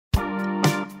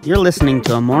You're listening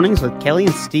to a Mornings with Kelly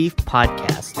and Steve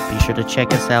podcast. Be sure to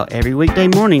check us out every weekday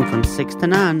morning from 6 to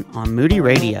 9 on Moody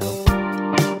Radio.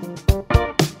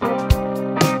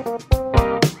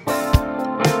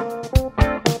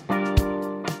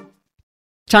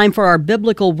 Time for our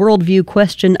biblical worldview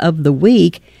question of the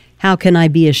week. How can I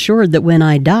be assured that when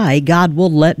I die, God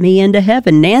will let me into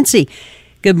heaven? Nancy,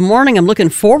 good morning. I'm looking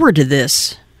forward to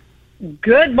this.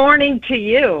 Good morning to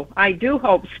you. I do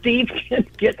hope Steve can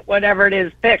get whatever it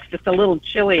is fixed. It's a little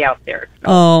chilly out there. So.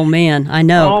 Oh, man, I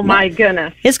know. Oh, my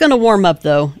goodness. It's going to warm up,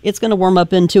 though. It's going to warm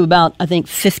up into about, I think,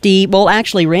 50. Well,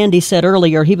 actually, Randy said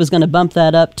earlier he was going to bump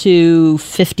that up to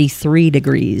 53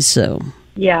 degrees, so...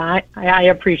 Yeah, I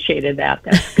appreciated that.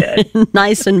 That's good.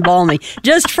 Nice and balmy.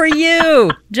 Just for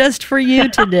you. Just for you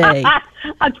today.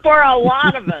 That's for a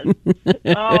lot of us.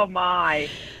 Oh, my.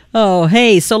 Oh,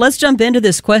 hey, so let's jump into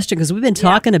this question because we've been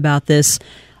talking about this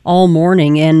all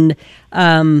morning. And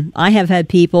I have had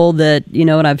people that,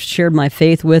 and I've shared my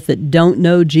faith with that don't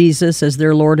know Jesus as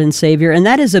their Lord and Savior. And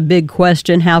that is a big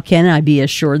question. How can I be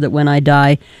assured that when I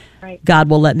die, God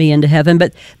will let me into heaven?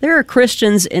 But there are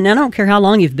Christians, and I don't care how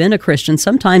long you've been a Christian,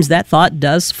 sometimes that thought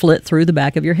does flit through the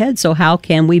back of your head. So how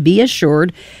can we be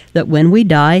assured that when we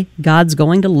die, God's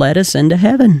going to let us into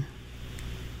heaven?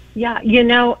 Yeah,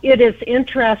 it is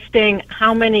interesting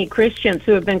how many Christians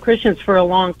who have been Christians for a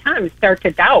long time start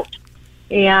to doubt.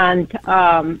 And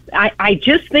I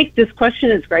just think this question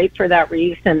is great for that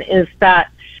reason, is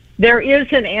that there is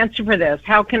an answer for this.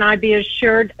 How can I be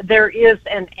assured? There is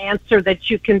an answer that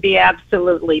you can be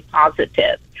absolutely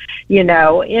positive,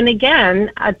 And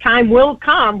again, a time will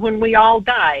come when we all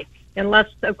die, unless,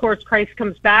 of course, Christ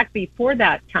comes back before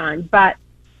that time. But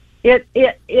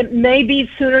it may be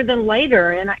sooner than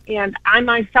later. And I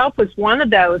myself was one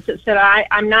of those that said,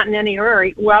 I'm not in any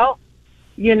hurry. Well,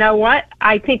 you know what?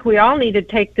 I think we all need to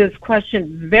take this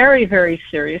question very, very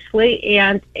seriously.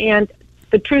 And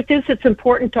the truth is, it's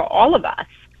important to all of us.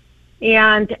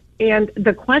 And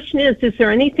the question is there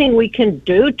anything we can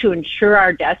do to ensure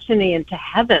our destiny into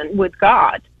heaven with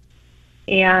God?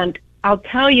 And I'll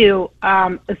tell you,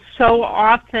 so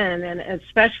often, and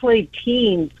especially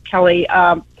teens, Kelly,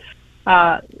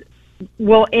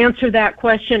 will answer that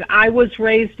question. I was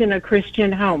raised in a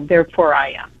Christian home, therefore I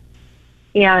am.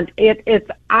 And it's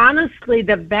honestly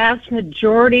the vast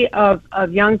majority of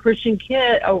young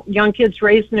kids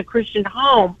raised in a Christian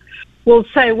home will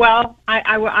say, well,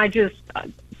 I just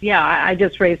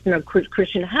raised in a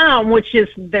Christian home, which is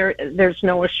there's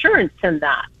no assurance in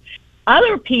that.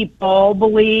 Other people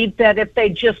believe that if they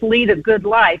just lead a good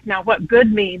life, now what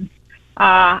good means,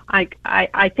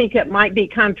 I think it might be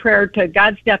contrary to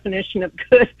God's definition of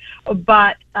good,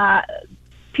 but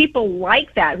people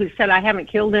like that who said, I haven't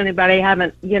killed anybody, I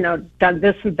haven't, done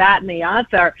this and that and the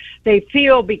other, they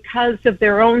feel because of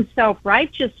their own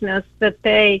self-righteousness that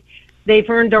they've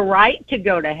earned a right to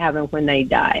go to heaven when they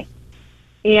die.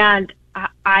 And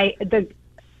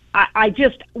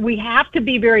we have to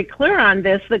be very clear on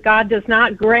this, that God does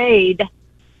not grade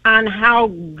on how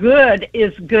good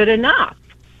is good enough.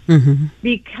 Mm-hmm.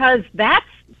 Because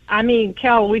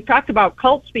Kel, we've talked about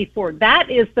cults before. That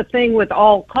is the thing with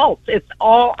all cults. It's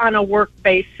all on a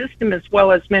work-based system as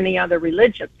well as many other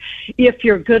religions. If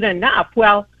you're good enough,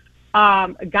 well,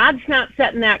 God's not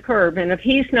setting that curve. And if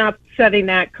he's not setting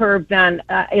that curve, then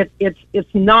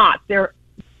it's not.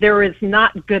 There is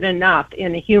not good enough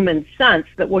in a human sense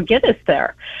that will get us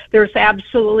there. There's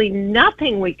absolutely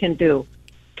nothing we can do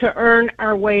to earn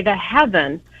our way to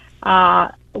heaven.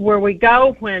 Where we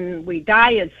go when we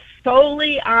die is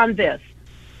solely on this.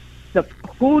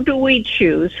 Who do we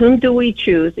choose? Whom do we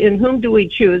choose? In whom do we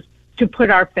choose to put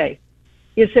our faith?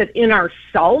 Is it in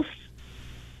ourselves,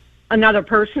 another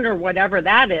person or whatever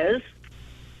that is?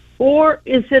 Or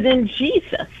is it in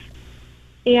Jesus?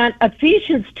 And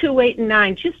Ephesians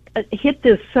 2:8-9 just hit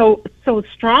this so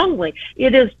strongly.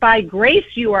 It is by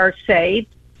grace you are saved,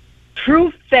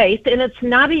 through faith, and it's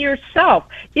not of yourself.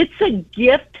 It's a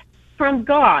gift from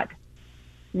God,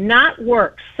 not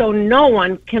works, so no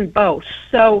one can boast.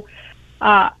 So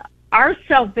our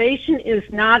salvation is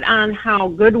not on how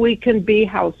good we can be,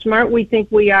 how smart we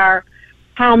think we are,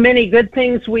 how many good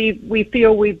things we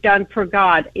feel we've done for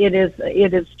God. It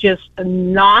is just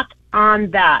not on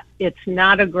that. It's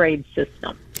not a grade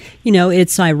system.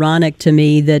 It's ironic to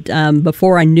me that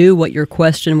before I knew what your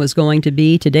question was going to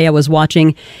be today, I was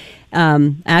watching.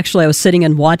 Actually, I was sitting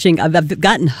and watching. I've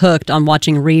gotten hooked on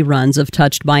watching reruns of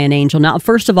Touched by an Angel. Now,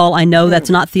 first of all, I know that's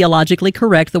not theologically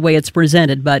correct the way it's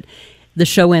presented, but the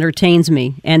show entertains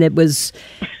me, and it's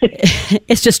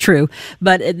just true.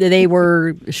 But they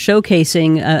were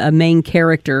showcasing a main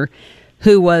character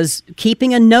who was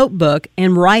keeping a notebook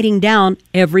and writing down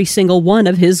every single one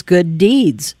of his good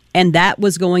deeds. And that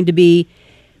was going to be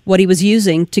what he was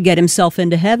using to get himself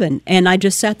into heaven. And I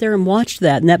just sat there and watched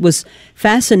that. And that was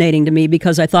fascinating to me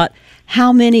because I thought,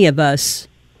 how many of us,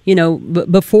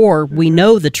 before we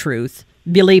know the truth,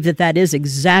 believe that that is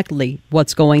exactly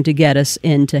what's going to get us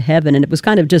into heaven. And it was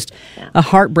kind of just a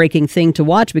heartbreaking thing to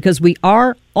watch because we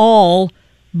are all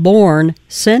born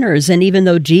sinners. And even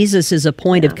though Jesus is a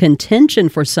point of contention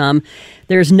for some,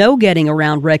 there's no getting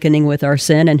around reckoning with our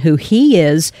sin and who he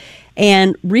is.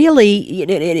 And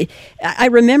really, I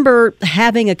remember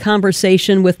having a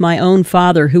conversation with my own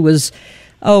father who was,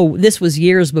 this was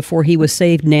years before he was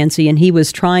saved, Nancy, and he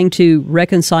was trying to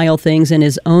reconcile things in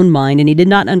his own mind, and he did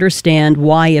not understand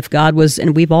why, if God was,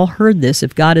 and we've all heard this,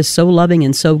 if God is so loving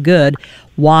and so good,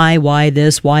 why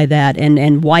this, why that,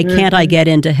 and why can't I get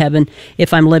into heaven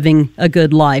if I'm living a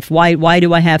good life? Why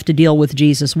do I have to deal with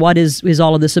Jesus? What is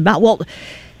all of this about? Well,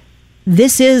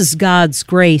 this is God's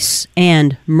grace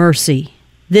and mercy.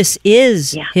 This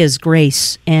is his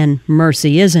grace and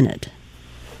mercy, isn't it?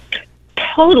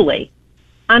 Totally.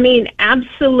 I mean,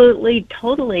 absolutely,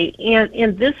 totally.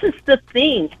 And this is the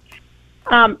thing.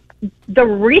 The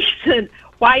reason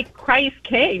why Christ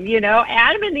came,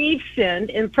 Adam and Eve sinned,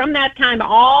 and from that time,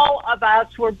 all of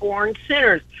us were born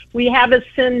sinners. We have a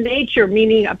sin nature,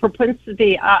 meaning a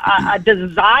propensity, a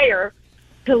desire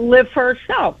to live for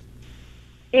ourselves.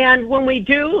 And when we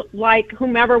do, like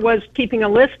whomever was keeping a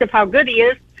list of how good he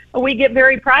is, we get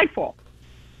very prideful.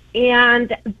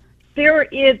 And there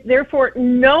is, therefore,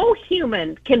 no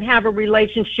human can have a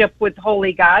relationship with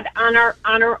Holy God on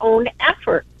our own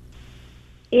effort.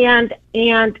 And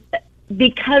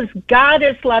because God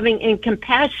is loving and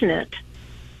compassionate,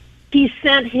 he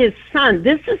sent his son.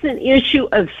 This is an issue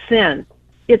of sin.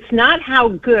 It's not how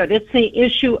good, it's the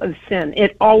issue of sin.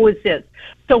 It always is.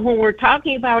 So when we're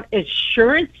talking about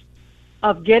assurance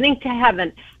of getting to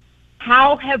heaven,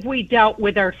 how have we dealt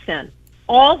with our sin?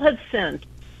 All have sinned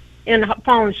and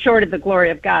fallen short of the glory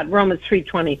of God, Romans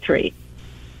 3:23.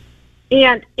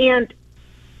 And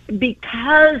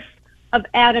because of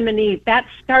Adam and Eve, that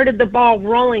started the ball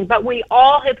rolling, but we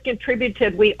all have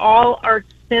contributed. We all are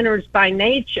sinners by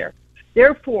nature.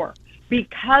 Therefore,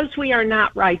 because we are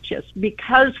not righteous,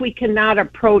 because we cannot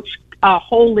approach a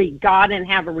holy God and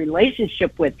have a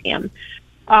relationship with him,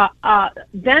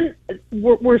 then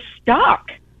we're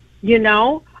stuck,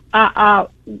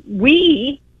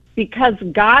 we, because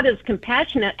God is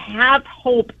compassionate, have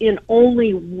hope in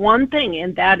only one thing,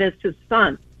 and that is his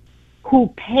son,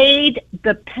 who paid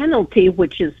the penalty,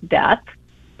 which is death,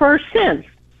 for our sins.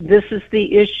 This is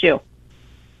the issue.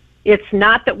 It's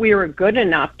not that we are good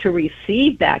enough to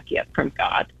receive that gift from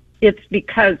God. It's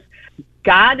because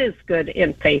God is good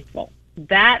and faithful.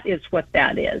 That is what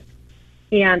that is.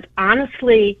 And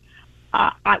honestly,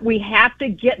 we have to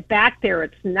get back there.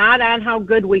 It's not on how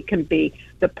good we can be.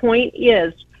 The point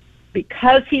is,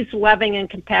 because he's loving and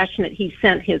compassionate, he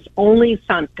sent his only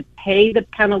son to pay the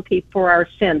penalty for our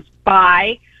sins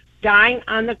by dying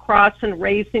on the cross and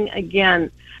raising again,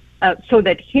 so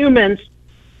that humans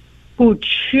who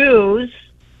choose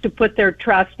to put their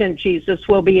trust in Jesus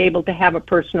will be able to have a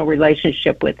personal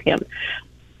relationship with him.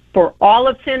 For all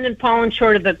have sinned and fallen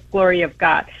short of the glory of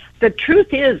God. The truth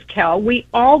is, Kel, we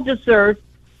all deserve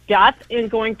death and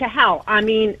going to hell. I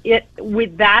mean,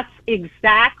 that's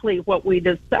exactly what we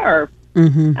deserve.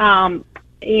 Mm-hmm.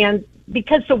 And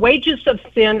because the wages of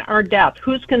sin are death,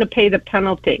 who's going to pay the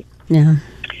penalty? Yeah.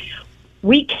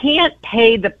 We can't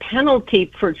pay the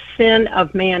penalty for sin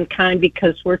of mankind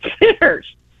because we're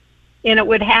sinners. And it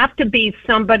would have to be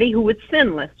somebody who is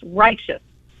sinless, righteous.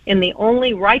 And the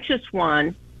only righteous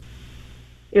one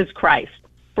is Christ.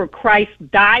 For Christ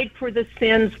died for the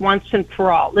sins once and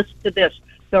for all. Listen to this.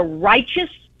 The righteous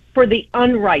for the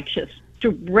unrighteous,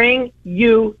 to bring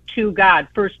you to God.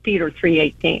 1 Peter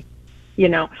 3:18.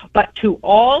 But to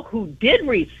all who did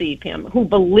receive him, who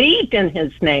believed in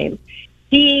his name,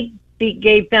 he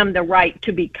gave them the right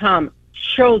to become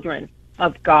children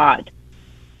of God.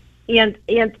 And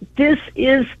this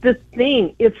is the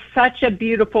thing. It's such a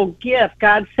beautiful gift.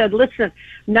 God said, listen,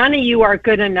 none of you are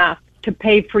good enough to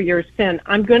pay for your sin.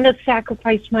 I'm going to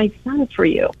sacrifice my son for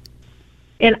you.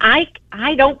 And I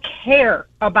don't care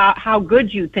about how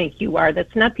good you think you are.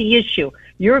 That's not the issue.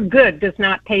 Your good does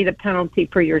not pay the penalty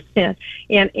for your sin.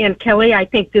 And Kelly, I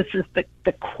think this is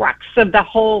the crux of the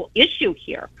whole issue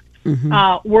here.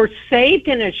 Mm-hmm. We're saved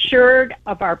and assured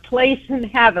of our place in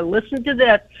heaven. Listen to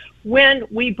this. When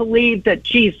we believe that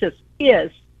Jesus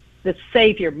is the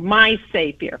Savior, my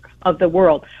Savior of the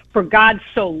world. For God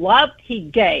so loved, he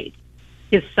gave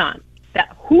his son.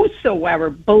 that whosoever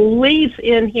believes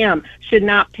in him should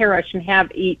not perish and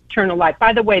have eternal life.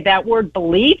 By the way, that word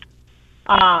belief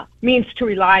means to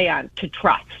rely on, to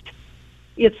trust.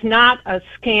 It's not a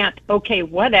scant, okay,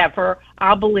 whatever,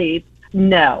 I'll believe.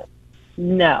 No.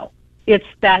 It's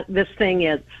that this thing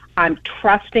is, I'm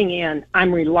trusting in,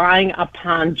 I'm relying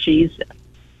upon Jesus.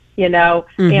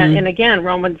 And again,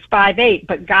 Romans 5:8,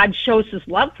 but God shows his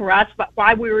love for us, but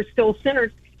while we were still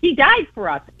sinners, he died for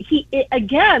us.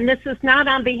 Again, this is not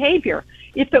on behavior.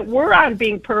 If it were on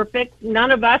being perfect,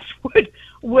 none of us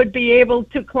would be able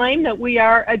to claim that we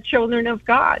are a children of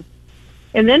God.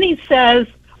 And then he says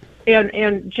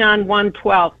in John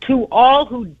 1:12, to all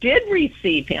who did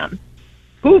receive him,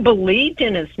 who believed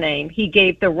in his name, he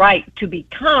gave the right to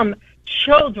become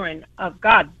children of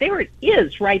God. There it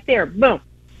is right there. Boom.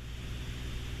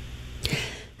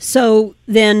 So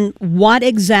then what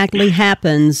exactly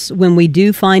happens when we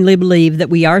do finally believe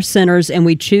that we are sinners and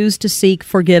we choose to seek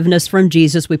forgiveness from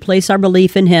Jesus? We place our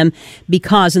belief in him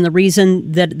because, and the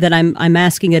reason that I'm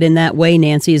asking it in that way,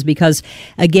 Nancy, is because,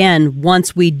 again,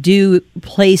 once we do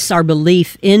place our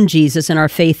belief in Jesus and our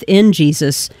faith in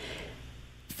Jesus,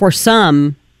 for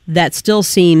some, that still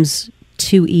seems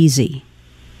too easy.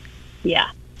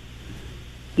 Yeah.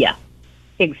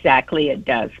 Exactly, it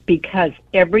does, because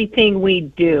everything we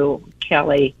do,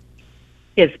 Kelly,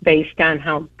 is based on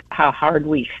how hard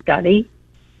we study,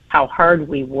 how hard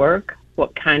we work,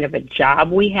 what kind of a job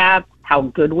we have, how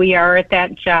good we are at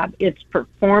that job. It's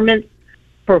performance.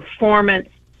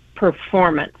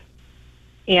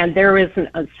 And there isn't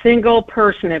a single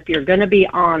person, if you're going to be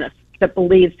honest, that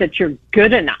believes that you're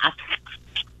good enough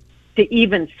to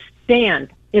even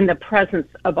stand in the presence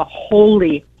of a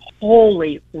holy,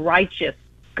 righteous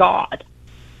God.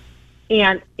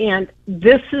 And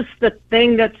this is the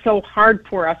thing that's so hard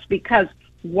for us, because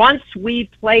once we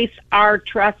place our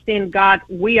trust in God,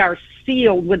 we are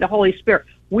sealed with the Holy Spirit.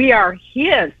 We are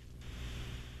his.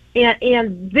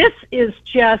 And this is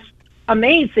just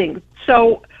amazing.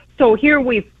 So here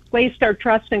we've placed our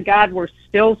trust in God. We're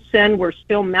still sin. We're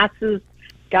still messes.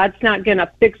 God's not going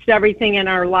to fix everything in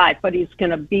our life, but he's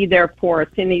going to be there for us.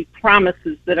 And he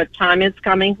promises that a time is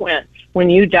coming when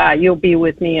you die, you'll be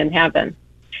with me in heaven.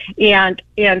 And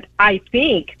I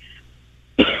think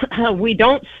we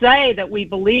don't say that we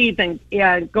believe and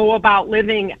go about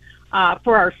living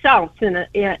for ourselves in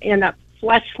a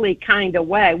fleshly kind of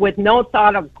way with no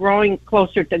thought of growing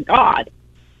closer to God.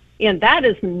 And that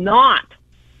is not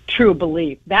true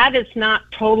belief. That is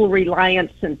not total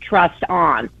reliance and trust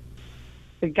on.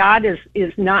 God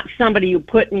is not somebody you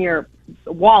put in your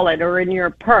wallet or in your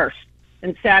purse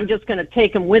and say, I'm just going to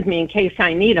take him with me in case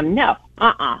I need him. No,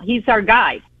 he's our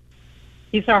guide.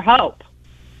 He's our hope.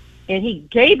 And he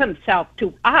gave himself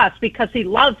to us because he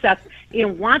loves us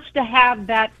and wants to have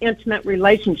that intimate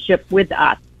relationship with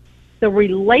us. The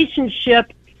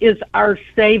relationship is our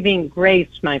saving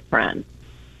grace, my friend.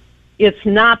 It's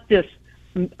not this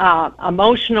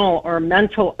emotional or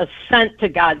mental assent to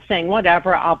God saying,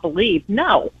 whatever, I'll believe.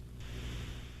 No.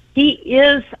 He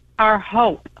is our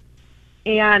hope.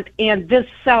 And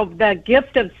the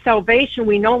gift of salvation,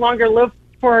 we no longer live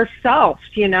for ourselves,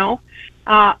 you know.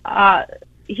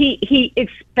 He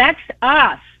expects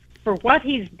us for what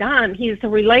he's done. He's a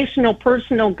relational,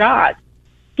 personal God.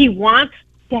 He wants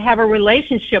to have a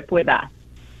relationship with us.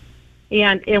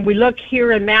 And we look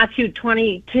here in Matthew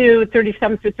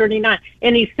 22:37-39,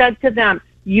 and he said to them,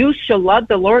 you shall love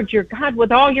the Lord your God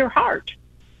with all your heart,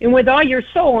 and with all your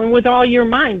soul, and with all your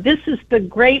mind. This is the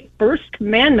great first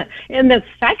commandment. And the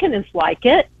second is like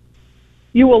it.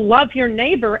 You will love your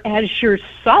neighbor as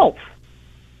yourself.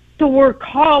 So we're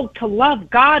called to love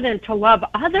God and to love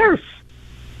others.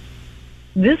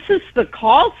 This is the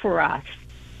call for us.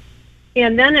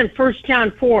 And then in 1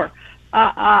 John 4,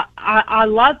 I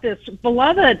love this.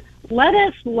 Beloved, let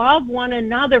us love one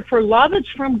another, for love is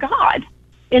from God.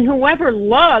 And whoever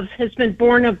loves has been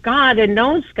born of God and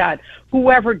knows God.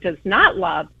 Whoever does not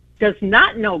love does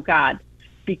not know God,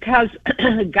 because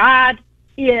God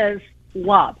is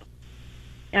love.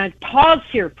 And pause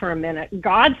here for a minute.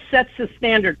 God sets the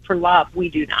standard for love. We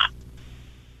do not.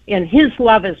 And his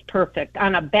love is perfect.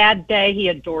 On a bad day, he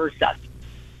adores us.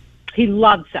 He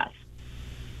loves us.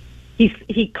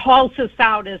 He calls us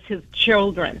out as his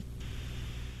children.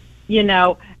 You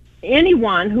know,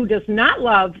 anyone who does not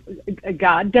love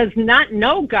God does not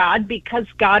know God, because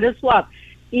God is love.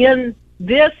 In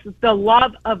this, the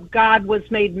love of God was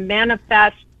made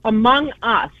manifest among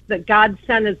us, that God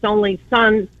sent his only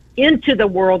Son into the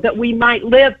world that we might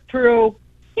live through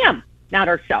him, not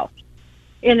ourselves.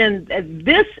 And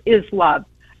this is love,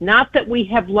 not that we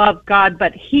have loved God,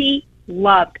 but he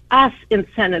loved us and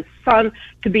sent his Son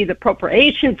to be the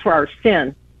propitiation for our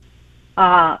sin.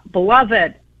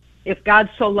 Beloved, if God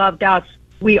so loved us,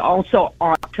 we also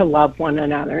ought to love one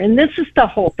another. And this is the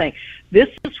whole thing. This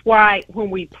is why when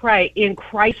we pray, in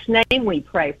Christ's name we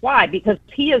pray. Why? Because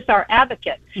he is our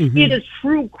advocate. Mm-hmm. It is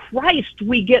through Christ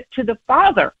we get to the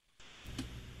Father.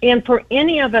 And for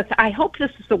any of us, I hope this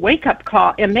is a wake-up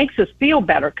call. It makes us feel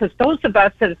better, because those of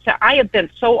us that have said, I have been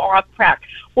so off track.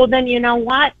 Well, then you know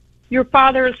what? Your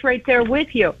Father is right there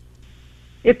with you.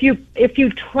 If you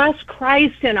trust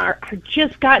Christ and are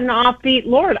just gotten off beat,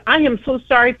 Lord, I am so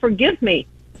sorry, forgive me.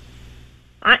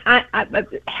 I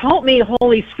help me,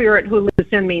 Holy Spirit who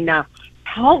lives in me now.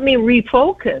 Help me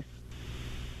refocus.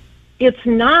 It's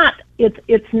not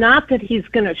that he's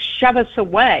going to shove us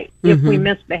away if we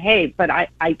misbehave. But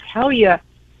I tell you,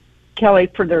 Kelly,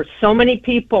 for there's so many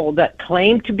people that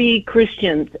claim to be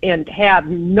Christians and have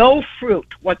no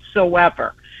fruit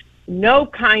whatsoever, no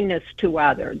kindness to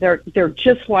others. They're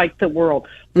just like the world.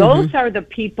 Those are the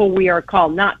people we are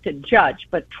called not to judge,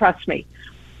 but trust me,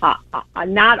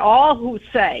 not all who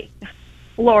say,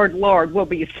 Lord, Lord, will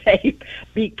be saved,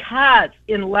 because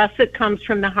unless it comes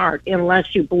from the heart,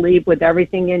 unless you believe with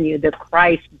everything in you that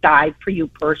Christ died for you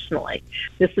personally.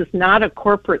 This is not a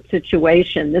corporate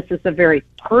situation. This is a very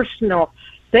personal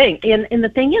thing. And the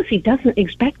thing is, he doesn't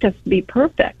expect us to be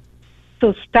perfect.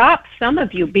 So stop, some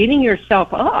of you, beating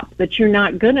yourself up that you're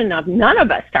not good enough. None of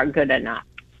us are good enough.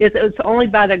 It's only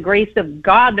by the grace of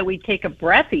God that we take a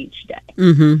breath each day.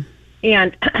 Mm-hmm.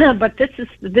 And but this is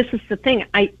the thing.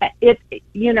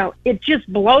 It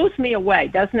just blows me away,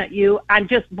 doesn't it? I'm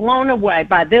just blown away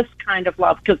by this kind of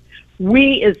love, because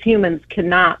we as humans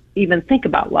cannot even think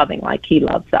about loving like he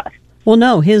loves us. Well,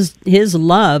 no, his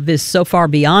love is so far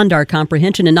beyond our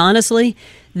comprehension. And honestly,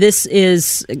 this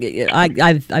is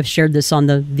I've shared this on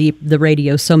the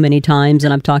radio so many times,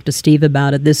 and I've talked to Steve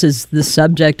about it. This is the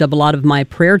subject of a lot of my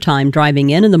prayer time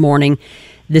driving in the morning.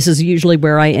 This is usually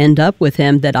where I end up with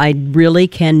him, that I really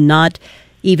cannot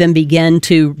even begin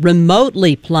to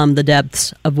remotely plumb the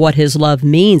depths of what his love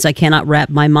means. I cannot wrap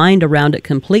my mind around it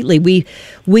completely.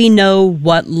 We know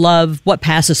what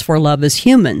passes for love as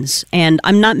humans, and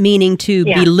I'm not meaning to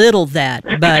belittle that,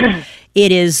 but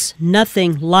it is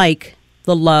nothing like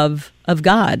the love of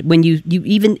God. When you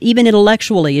even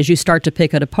intellectually, as you start to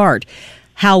pick it apart,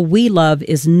 how we love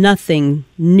is nothing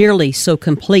nearly so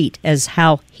complete as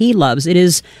how he loves. It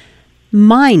is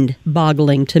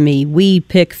mind-boggling to me. We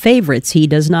pick favorites. He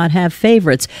does not have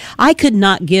favorites. I could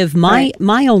not give my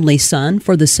only son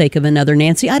for the sake of another,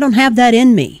 Nancy. I don't have that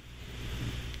in me.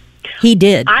 He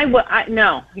did. I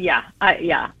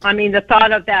mean, the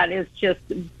thought of that is just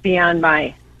beyond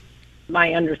my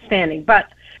understanding.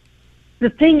 But the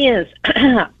thing is,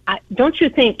 don't you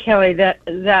think, Kelly,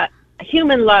 that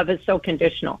human love is so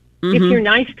conditional? Mm-hmm. If you're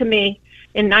nice to me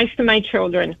and nice to my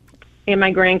children and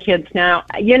my grandkids now,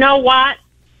 you know what?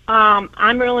 I'm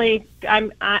going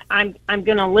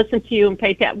to listen to you and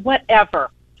pay that,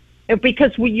 whatever.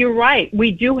 Because you're right.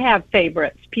 We do have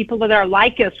favorites. People that are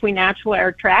like us, we naturally are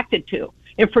attracted to,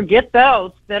 and forget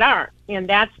those that aren't. And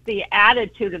that's the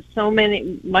attitude of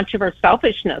much of our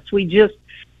selfishness. We just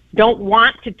don't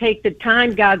want to take the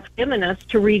time God's given us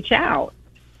to reach out.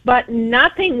 But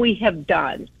nothing we have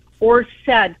done or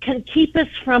said can keep us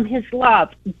from his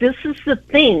love. This is the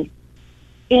thing.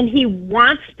 And he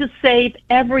wants to save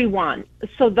everyone.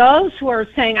 So those who are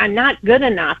saying, I'm not good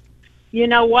enough, you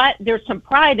know what? There's some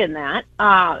pride in that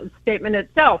statement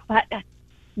itself. But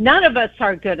none of us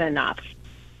are good enough.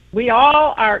 We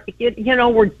all are,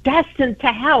 we're destined to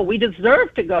hell. We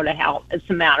deserve to go to hell, as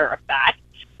a matter of fact.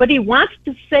 But he wants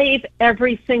to save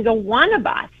every single one of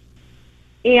us.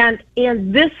 And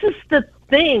this is the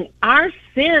thing. Our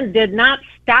sin did not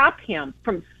stop him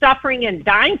from suffering and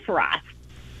dying for us,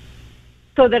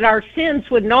 so that our sins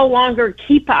would no longer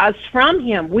keep us from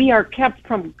him. We are kept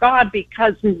from God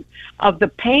because of the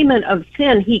payment of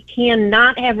sin. He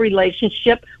cannot have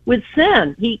relationship with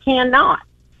sin. He cannot.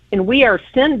 And we are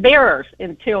sin bearers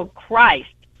until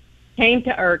Christ came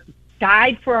to earth,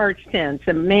 died for our sins.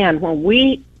 And man, when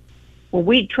we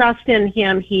trust in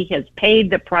him, he has paid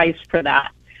the price for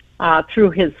that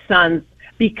through his sons,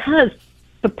 because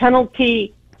the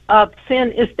penalty of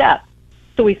sin is death.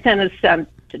 So he sent his son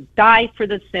to die for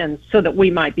the sins so that we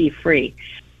might be free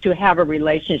to have a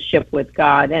relationship with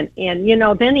God. And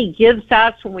then he gives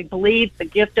us, when we believe, the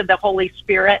gift of the Holy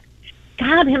Spirit.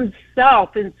 God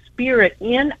himself in spirit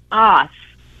in us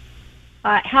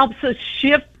helps us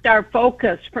shift our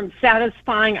focus from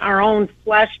satisfying our own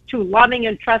flesh to loving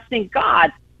and trusting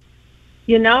God,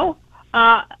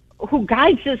 who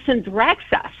guides us and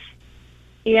directs us.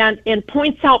 and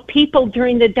points out people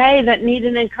during the day that need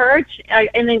an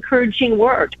encouraging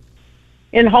word.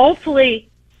 And hopefully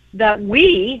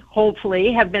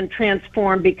have been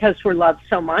transformed because we're loved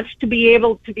so much to be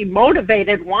able to be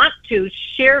motivated, want to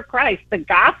share Christ, the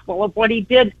gospel of what he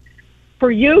did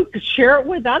for you, to share it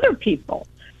with other people,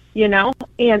 and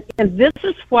this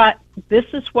is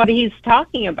what he's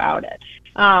talking about it.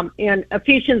 In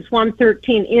Ephesians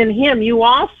 1:13, in him you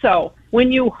also,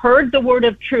 when you heard the word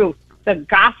of truth, the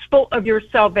gospel of your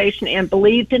salvation, and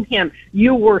believed in him,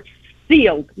 you were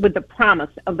sealed with the promise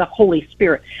of the Holy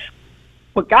Spirit.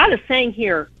 What God is saying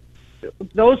here,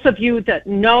 those of you that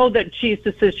know that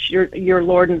Jesus is your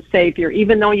Lord and Savior,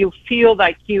 even though you feel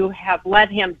like you have let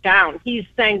him down, he's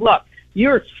saying, look,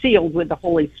 you're sealed with the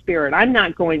Holy Spirit. I'm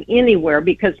not going anywhere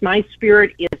because my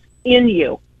Spirit is in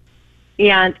you.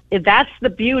 And that's the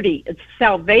beauty.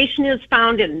 Salvation is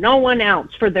found in no one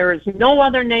else, for there is no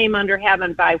other name under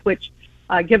heaven by which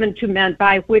given to men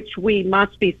by which we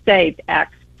must be saved,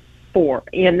 Acts 4.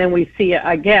 And then we see it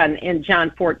again in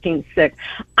John 14:6.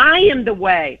 I am the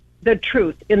way, the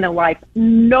truth, and the life.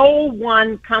 No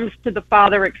one comes to the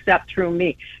Father except through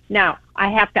me. Now, I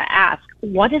have to ask,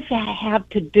 what does that have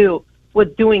to do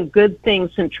with doing good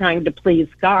things and trying to please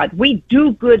God? We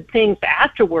do good things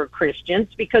after we're Christians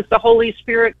because the Holy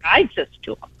Spirit guides us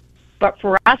to them. But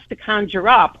for us to conjure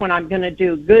up when I'm going to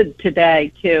do good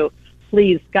today to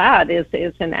please God is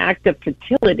an act of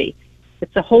futility.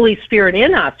 It's the Holy Spirit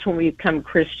in us when we become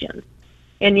Christians.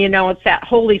 And, it's that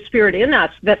Holy Spirit in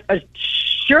us that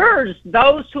assures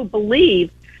those who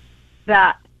believe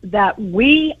that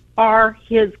we are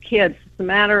his kids. As a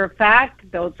matter of fact,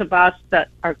 those of us that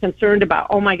are concerned about,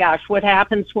 oh my gosh, what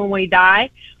happens when we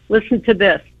die? Listen to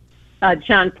this,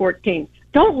 John 14.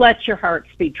 Don't let your hearts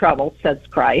be troubled, says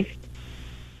Christ.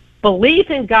 Believe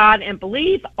in God and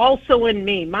believe also in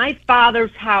me. My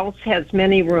Father's house has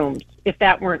many rooms. If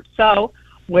that weren't so,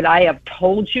 would I have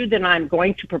told you that I'm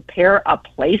going to prepare a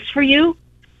place for you?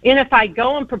 And if I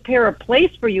go and prepare a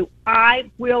place for you,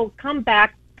 I will come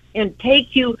back and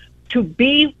take you to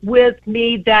be with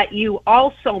me, that you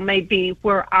also may be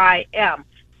where I am.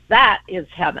 That is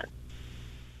heaven.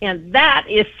 And that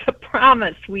is the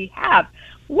promise we have.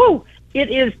 Woo! It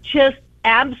is just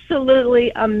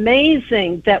absolutely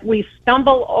amazing that we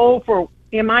stumble over,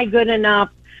 am I good enough?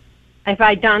 Have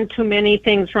I done too many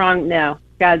things wrong? No.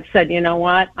 God said, you know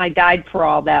what? I died for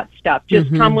all that stuff.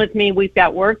 Just come with me. We've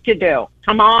got work to do.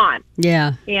 Come on.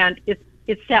 Yeah. And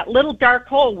it's that little dark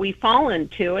hole we fall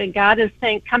into, and God is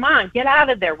saying, come on, get out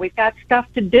of there. We've got stuff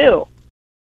to do.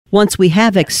 Once we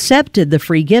have accepted the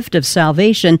free gift of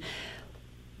salvation,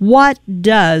 what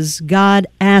does God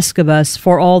ask of us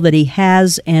for all that he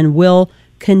has and will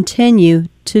continue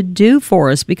to do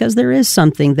for us? Because there is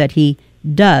something that he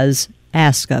does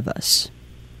ask of us.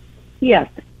 Yes,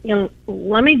 and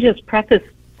let me just preface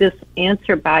this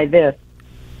answer by this.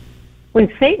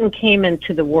 When Satan came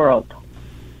into the world,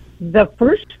 the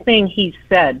first thing he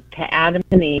said to Adam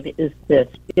and Eve is this: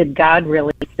 did God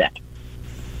really say?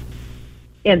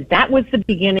 And that was the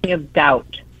beginning of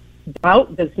doubt.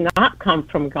 Doubt does not come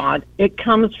from God. It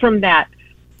comes from that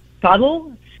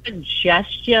subtle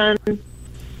suggestion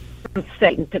from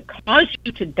Satan to cause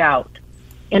you to doubt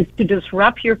and to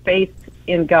disrupt your faith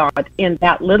in God. And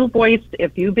that little voice,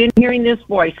 if you've been hearing this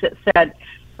voice that said,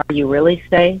 are you really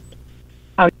saved?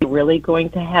 Are you really going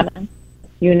to heaven?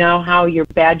 You know how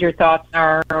bad your thoughts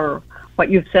are, or what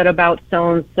you've said about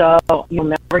so-and-so. You'll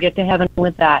never get to heaven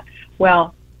with that.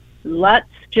 Well, let's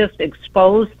just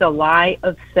expose the lie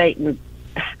of Satan.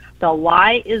 The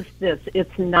lie is this: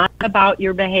 it's not about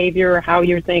your behavior or how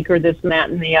you think or this and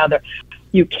that and the other.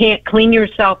 You can't clean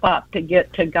yourself up to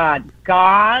get to God.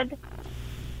 God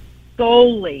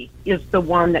solely is the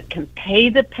one that can pay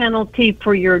the penalty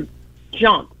for your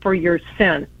junk, for your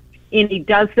sin. And he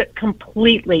does it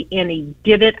completely, and he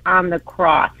did it on the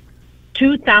cross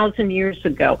 2,000 years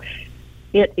ago.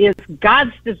 It is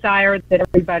God's desire that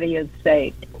everybody is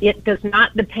saved. It does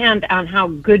not depend on how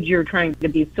good you're trying to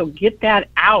be. So get that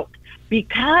out,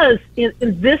 because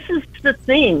this is the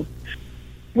thing.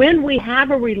 When we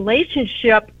have a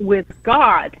relationship with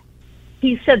God,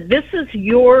 he said, this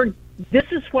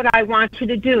is what I want you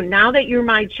to do. Now that you're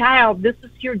my child, this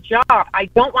is your job. I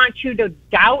don't want you to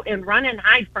doubt and run and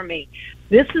hide from me.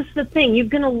 This is the thing. You're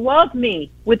going to love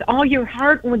me with all your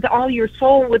heart and with all your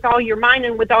soul and with all your mind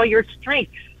and with all your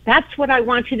strength. That's what I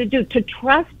want you to do, to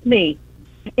trust me.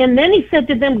 And then he said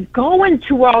to them, go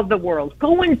into all the world.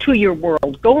 Go into your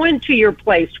world. Go into your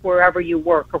place wherever you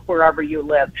work or wherever you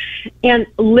live. And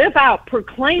live out,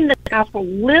 proclaim the gospel,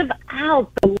 live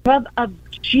out the love of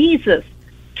Jesus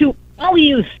to all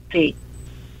you see.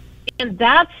 And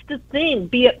that's the thing,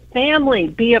 be it family,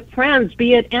 be it friends,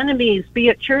 be it enemies, be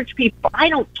it church people. I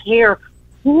don't care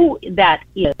who that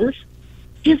is.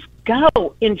 Just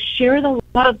go and share the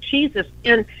love of Jesus.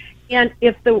 And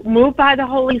if the moved by the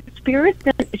Holy Spirit,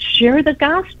 then share the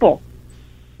gospel.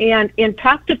 And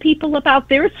talk to people about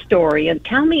their story and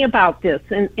tell me about this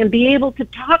and be able to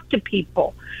talk to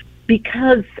people.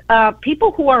 Because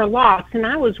people who are lost, and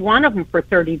I was one of them for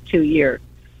 32 years,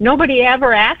 nobody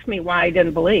ever asked me why I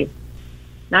didn't believe.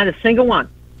 Not a single one.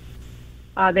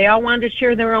 They all wanted to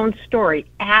share their own story.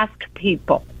 Ask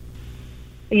people.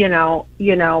 You know,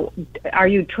 are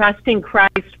you trusting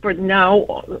Christ for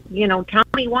no? Tell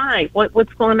me why.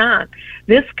 What's going on?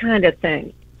 This kind of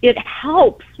thing. It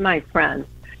helps, my friends,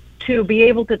 to be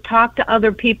able to talk to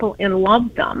other people and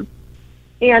love them.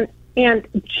 And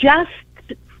just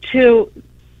to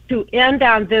end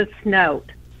on this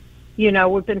note,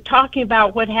 we've been talking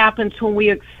about what happens when we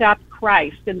accept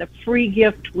Christ and the free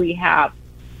gift we have.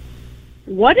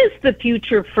 What is the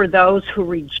future for those who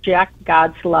reject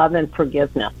God's love and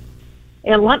forgiveness?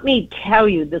 And let me tell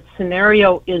you, the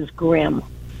scenario is grim.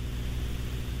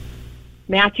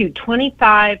 Matthew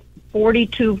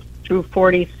 25:42 through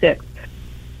 46.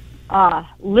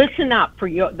 Listen up for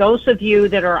those of you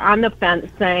that are on the fence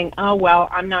saying, oh, well,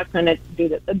 I'm not going to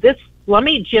do this. Let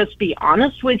me just be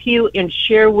honest with you and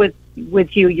share with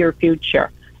you your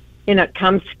future. And it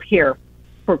comes here,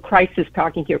 for Christ is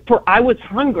talking here. For I was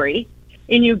hungry,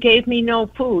 and you gave me no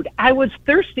food. I was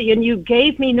thirsty, and you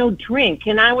gave me no drink.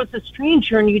 And I was a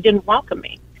stranger, and you didn't welcome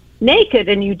me. Naked,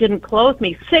 and you didn't clothe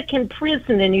me. Sick in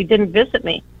prison, and you didn't visit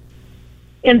me.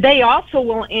 And they also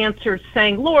will answer,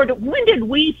 saying, Lord, when did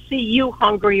we see you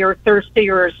hungry or thirsty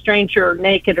or a stranger or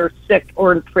naked or sick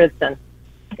or in prison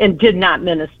and did not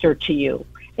minister to you?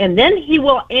 And then he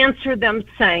will answer them,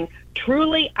 saying,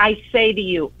 truly I say to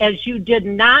you, as you did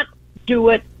not do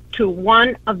it to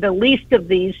one of the least of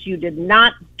these, you did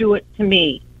not do it to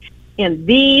me. And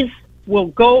these will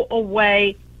go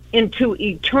away into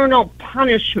eternal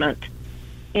punishment,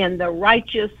 and the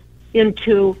righteous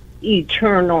into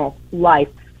eternal life.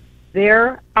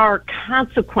 There are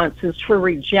consequences for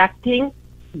rejecting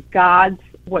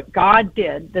what God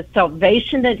did, the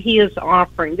salvation that he is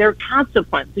offering. There are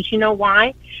consequences. You know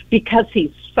why? Because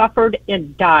he suffered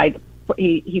and died.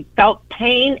 He felt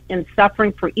pain and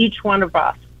suffering for each one of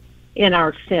us in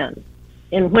our sins.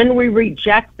 And when we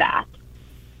reject that,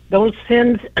 those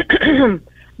sins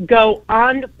go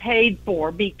unpaid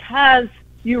for because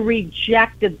you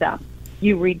rejected them.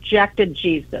 You rejected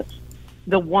Jesus,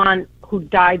 the one who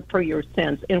died for your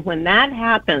sins. And when that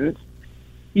happens,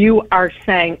 you are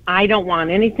saying, I don't want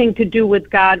anything to do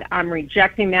with God. I'm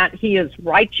rejecting that. He is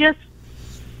righteous.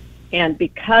 And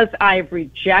because I've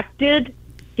rejected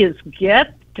his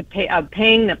gift of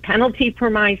paying the penalty for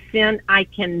my sin, I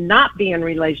cannot be in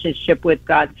relationship with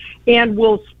God and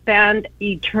will spend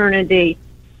eternity,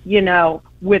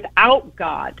 without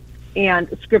God. And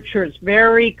Scripture is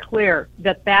very clear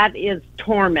that is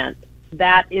torment.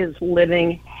 That is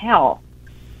living hell,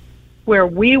 where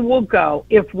we will go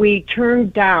if we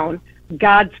turn down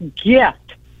God's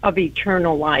gift of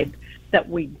eternal life that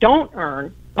we don't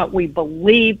earn, but we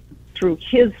believe through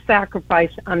his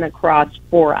sacrifice on the cross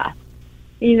for us.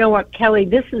 You know what, Kelly,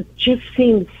 just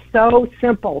seems so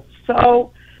simple,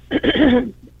 so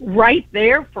right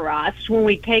there for us when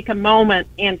we take a moment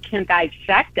and can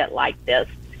dissect it like this.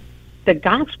 The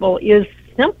gospel is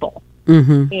simple.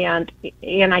 Mm-hmm.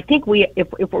 And I think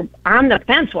if we're on the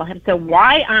fence, we'll have to say,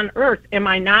 why on earth am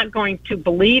I not going to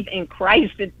believe in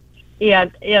Christ and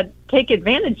take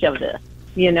advantage of this?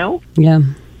 Yeah.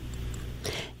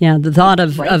 Yeah. The thought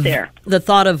of there. The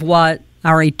thought of what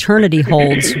our eternity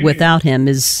holds without him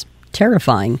is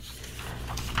terrifying.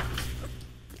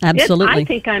 Absolutely. I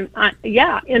think and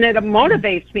it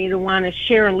motivates me to want to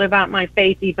share and live out my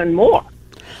faith even more.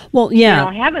 Well,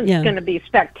 yeah. Heaven's going to be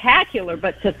spectacular,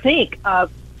 but to think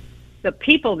of the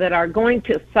people that are going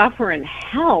to suffer in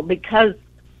hell because,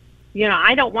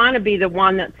 I don't want to be the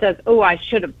one that says, oh, I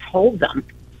should have told them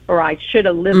or I should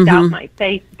have lived out my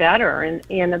faith better. And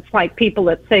it's like people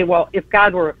that say, well, if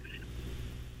God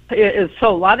is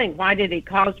so loving, why did he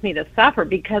cause me to suffer?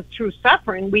 Because through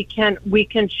suffering, we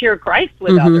can share Christ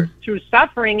with others. Through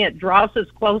suffering, it draws us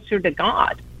closer to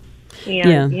God.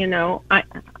 And,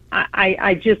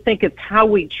 I just think it's how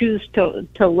we choose to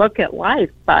look at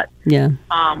life. But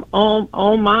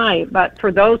oh my! But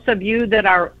for those of you that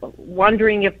are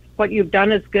wondering if what you've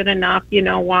done is good enough, you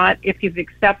know what? If you've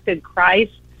accepted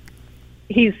Christ,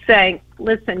 he's saying,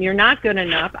 "Listen, you're not good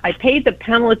enough. I paid the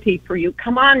penalty for you.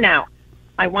 Come on now.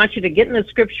 I want you to get in the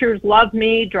Scriptures, love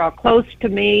me, draw close to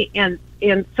me, and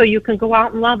so you can go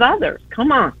out and love others.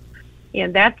 Come on."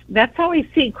 And that's how we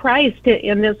see Christ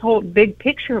in this whole big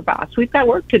picture of us. We've got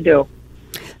work to do.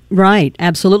 Right,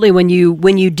 absolutely. When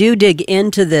you do dig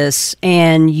into this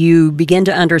and you begin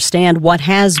to understand what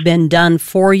has been done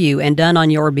for you and done on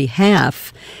your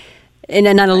behalf,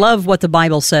 and I love what the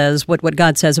Bible says, what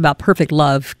God says about perfect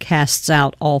love casts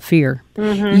out all fear.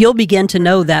 Mm-hmm. You'll begin to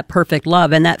know that perfect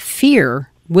love, and that fear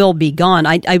will be gone.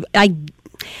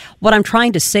 What I'm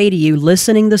trying to say to you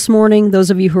listening this morning, those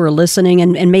of you who are listening,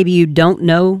 and maybe you don't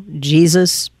know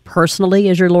Jesus personally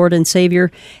as your Lord and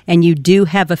Savior, and you do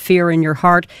have a fear in your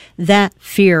heart, that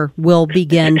fear will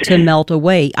begin to melt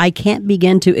away. I can't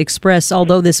begin to express,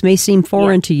 although this may seem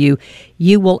foreign to you,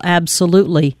 you will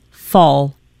absolutely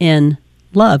fall in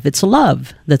love. It's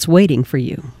love that's waiting for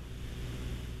you.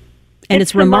 And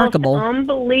it's remarkable.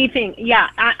 Unbelieving. Yeah,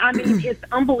 I mean, it's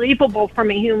unbelievable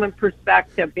from a human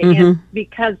perspective,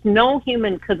 because no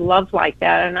human could love like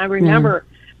that. And I remember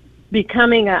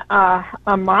becoming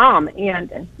a mom,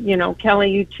 and,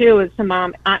 Kelly, you too, as a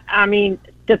mom. I mean,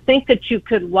 to think that you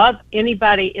could love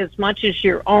anybody as much as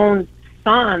your own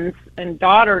sons and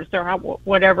daughters or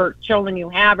whatever children you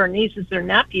have, or nieces or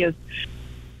nephews,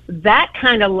 that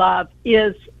kind of love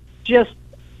is just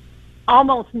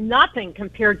almost nothing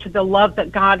compared to the love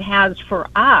that God has for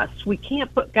us. We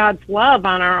can't put God's love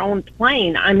on our own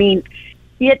plane. I mean,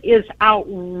 it is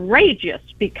outrageous,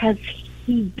 because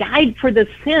he died for the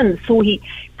sin, so he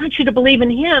wants you to believe in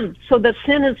him, so the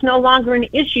sin is no longer an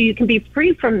issue. You can be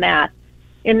free from that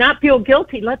and not feel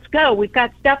guilty. Let's go. We've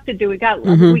got stuff to do. We got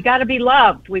to be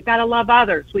loved. We've got to love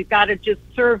others. We've got to just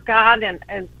serve God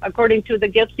and according to the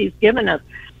gifts he's given us,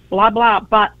 blah, blah.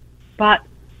 But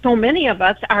so many of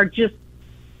us are just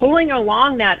pulling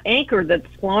along that anchor that's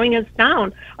slowing us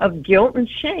down of guilt and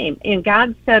shame. And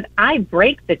God said, I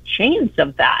break the chains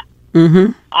of that.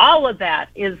 Mm-hmm. All of that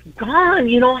is gone.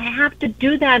 You don't have to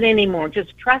do that anymore.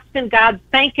 Just trust in God.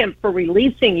 Thank him for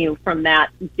releasing you from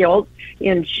that guilt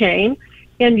and shame,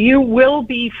 and you will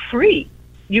be free.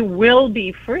 You will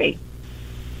be free.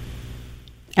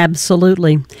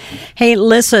 Absolutely. Hey,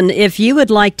 listen, if you would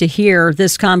like to hear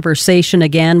this conversation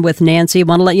again with Nancy, I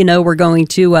want to let you know we're going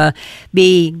to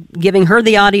be giving her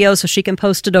the audio so she can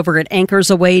post it over at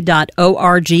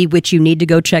anchorsaway.org, which you need to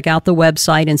go check out the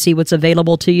website and see what's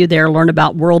available to you there, learn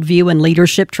about worldview and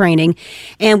leadership training.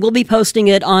 And we'll be posting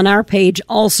it on our page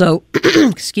also.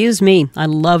 Excuse me. I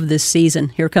love this season.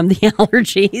 Here come the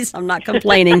allergies. I'm not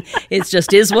complaining. It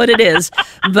just is what it is.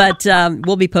 But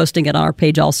we'll be posting it on our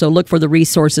page also. Look for the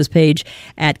resources page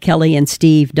at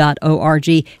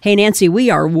kellyandsteve.org. Hey, Nancy,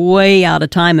 we are way out of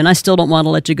time, and I still don't want to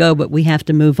let you go, but we have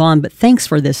to move on. But thanks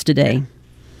for this today.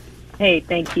 Hey,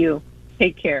 thank you.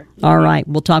 Take care. All right.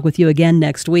 We'll talk with you again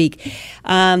next week.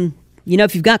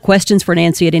 If you've got questions for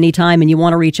Nancy at any time and you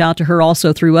want to reach out to her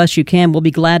also through us, you can. We'll be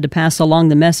glad to pass along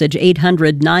the message.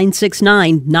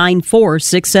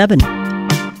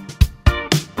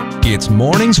 800-969-9467. It's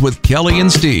Mornings with Kelly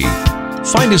and Steve.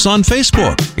 Find us on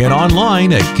Facebook and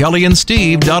online at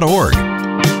kellyandsteve.org.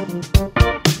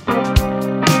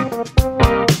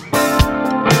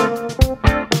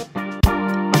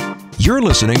 You're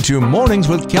listening to Mornings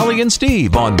with Kelly and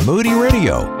Steve on Moody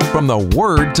Radio, from the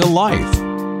Word to Life.